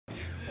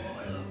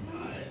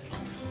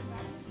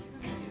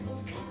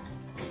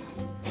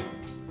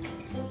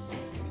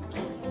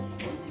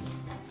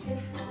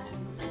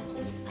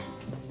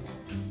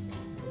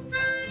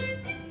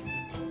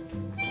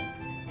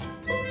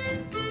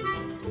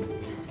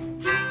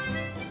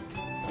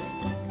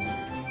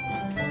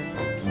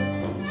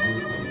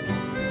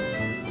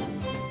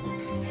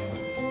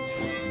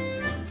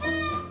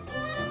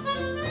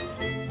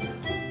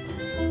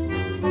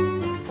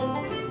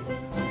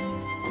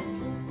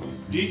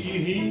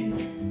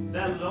hear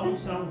that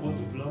lonesome was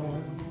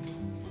blowing?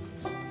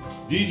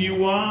 Did you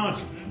watch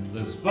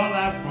the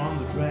spotlight from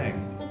the track?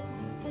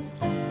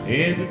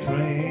 It's a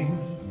train,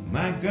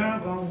 my girl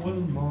gone with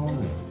the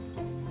morning,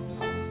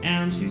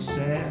 and she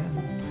said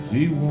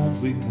she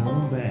won't be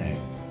coming back.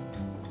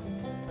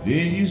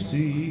 Did you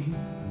see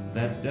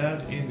that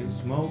dirt in it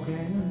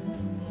smoking?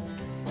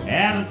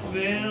 As it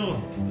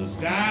filled the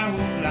sky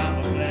with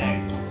clouds of black,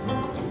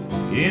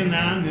 and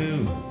I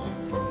knew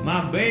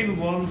my baby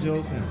wasn't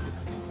joking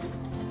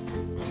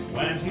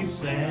when she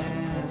said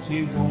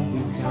she won't be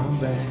coming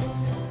back.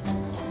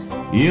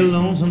 You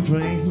lonesome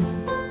train,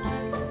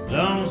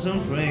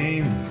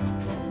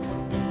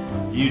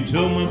 you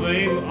took my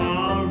baby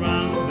all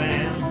around the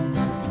bend.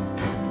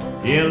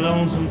 You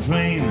lonesome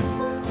train,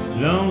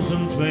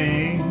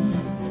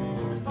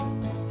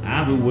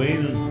 I'll be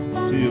waiting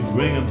till you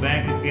bring her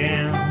back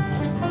again.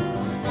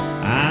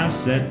 I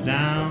sat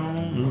down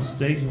and the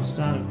station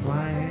started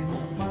crying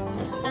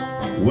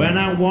when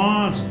I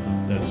watched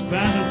that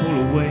special pull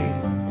away.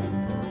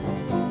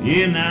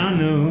 Yeah, now I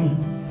knew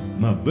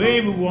my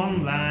baby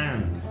wasn't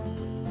lying.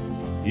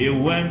 Yeah,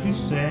 when she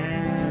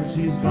said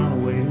she's gonna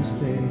wait and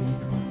stay.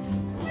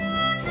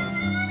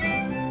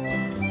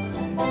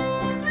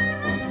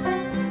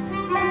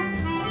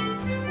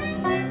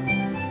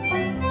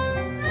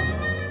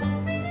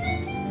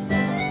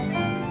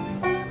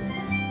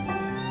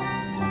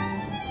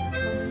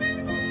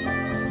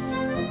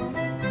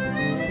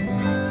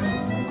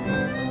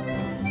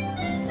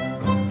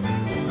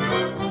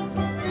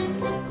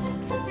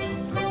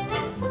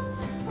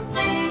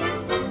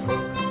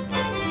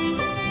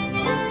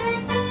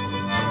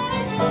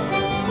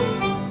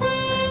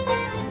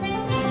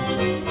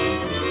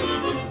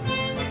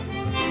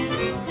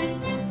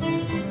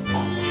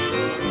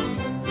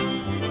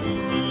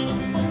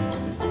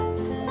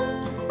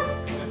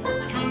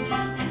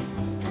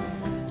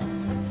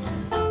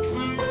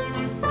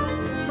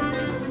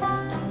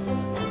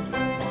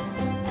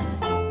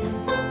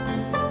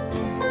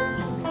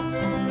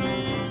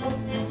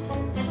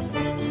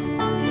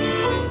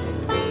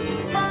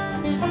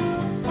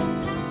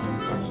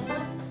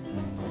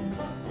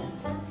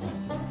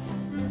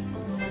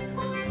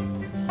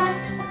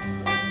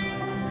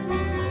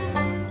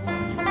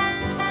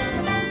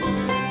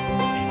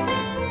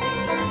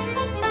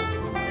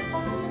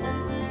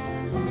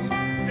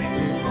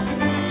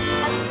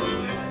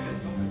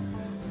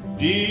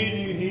 Did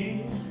you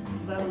hear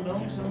that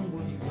lonesome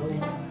was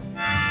blowing?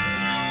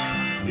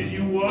 Did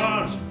you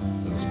watch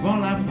the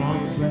spotlight from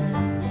the track?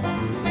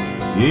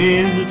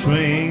 Here's the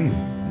train,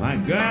 my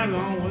girl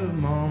gone with the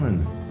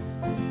morning,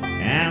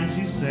 and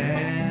she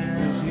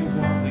said she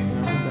won't be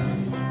coming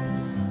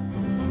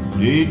back.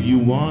 Did you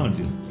watch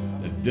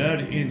the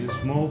dirty in the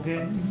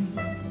smoking?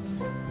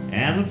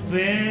 As it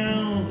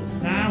fell, the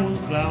sky was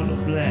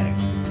clouded black.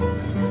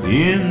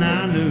 And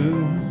I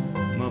knew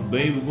my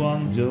baby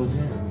wasn't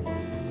joking.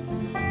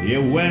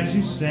 Yeah, when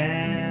she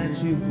said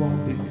she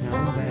won't be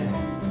coming back.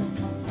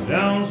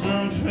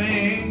 Lonesome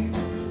train,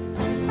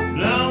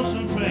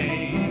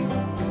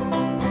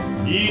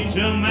 you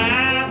took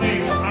my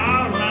baby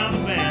all around the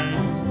bend.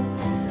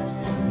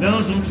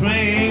 Lonesome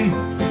train,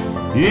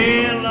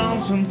 yeah,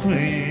 lonesome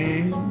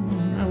train,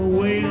 I was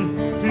waiting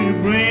till you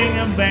bring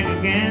her back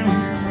again.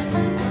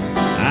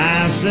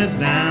 I sat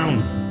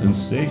down and the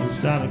station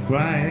started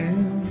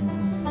crying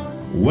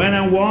when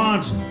I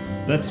watched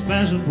that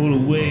special pull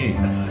away.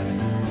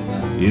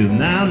 You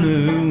now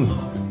knew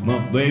my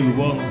baby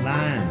wasn't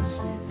lying.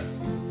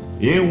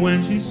 Yeah,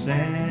 when she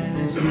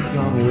said she's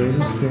gonna wait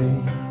and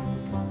stay.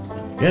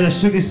 Ja, das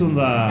Stück ist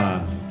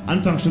unser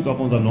Anfangsstück auf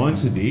unserer neuen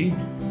CD.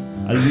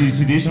 Also die die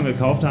CD schon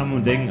gekauft haben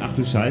und denken, ach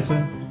du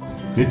Scheiße,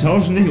 wir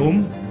tauschen nicht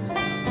um.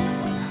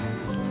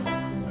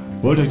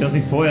 Ich wollte euch das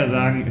nicht vorher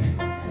sagen.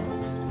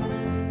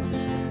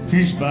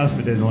 Viel Spaß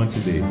mit der neuen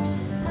CD.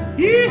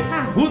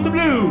 Hootin' the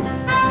Blue!